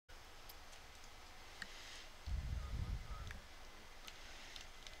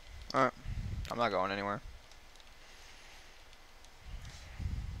Alright. I'm not going anywhere.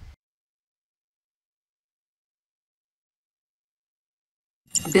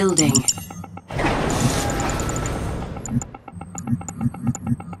 Building.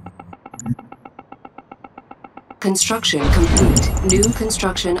 Construction complete. New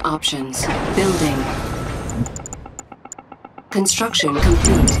construction options. Building. Construction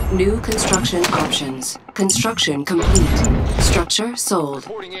complete. New construction options. Construction complete. Structure sold.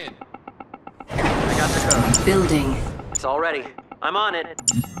 Reporting in. I got the code. Building. It's all ready. I'm on it.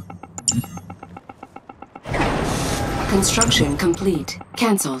 Construction complete.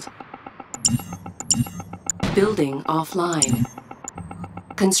 Cancelled. Building offline.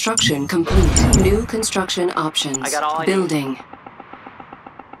 Construction complete. New construction options. I got all I need. Building.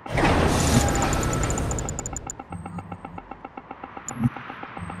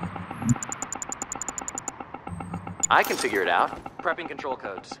 I can figure it out. Prepping control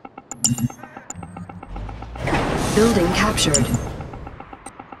codes. Building captured.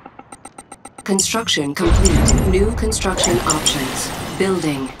 Construction complete. New construction options.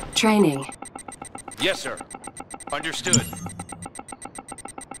 Building. Training. Yes, sir. Understood.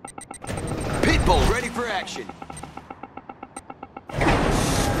 Pitbull ready for action.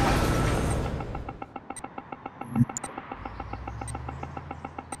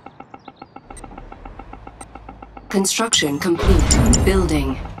 Construction complete.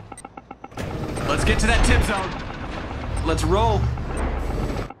 Building. Let's get to that tip zone. Let's roll.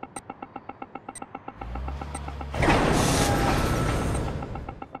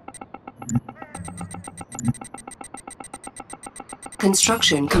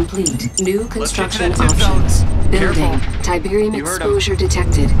 Construction complete. New construction that tip zone. options. Building. Careful. Tiberium You heard him. exposure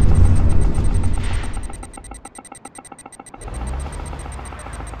detected.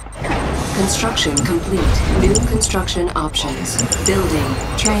 Construction complete. New construction options. Building.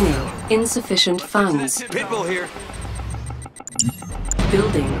 Training. Insufficient funds. Pitbull here.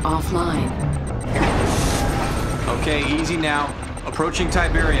 Building offline. Okay, easy now. Approaching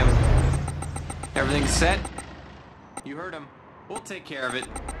Tiberium. Everything's set? You heard him. We'll take care of it.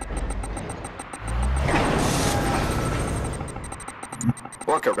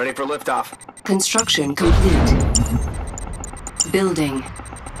 Orca, ready for liftoff. Construction complete. Building.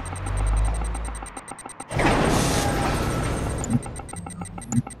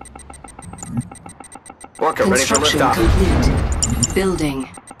 Orca, ready for Construction liftoff. complete. Building.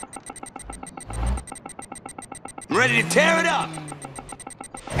 I'm ready to tear it up.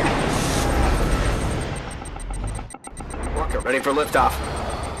 Orca, ready for liftoff.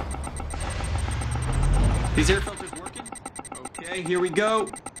 These air filters working? Okay, here we go.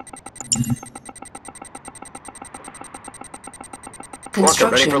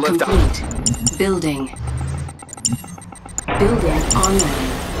 Construction ready for complete. Building. Building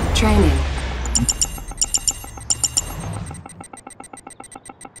online. Training.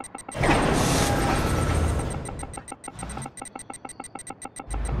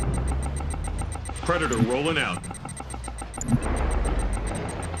 Predator rolling out.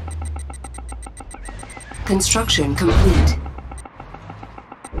 Construction complete.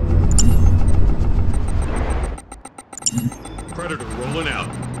 Predator rolling out.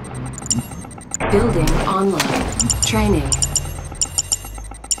 Building online. Training.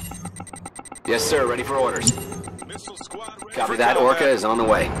 Yes, sir, ready for orders. Missile squad ready Copy for that. combat. Orca is on the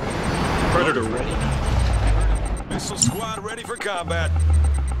way. Predator rolling out. Missile squad ready for combat.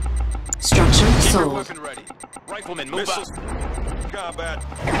 Structure Keep your sold. weapon ready. Rifleman, move out. Combat.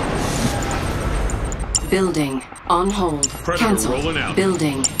 Building. On hold. Predator Cancelled. rolling out.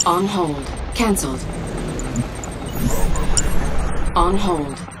 Building. On hold. Cancelled. On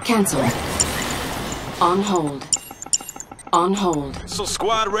hold. Cancelled. On hold. On hold. Missile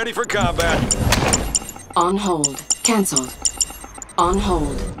squad ready for combat. On hold. Cancelled. On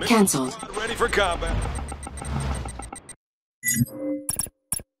hold. Missile Cancelled. squad ready for combat.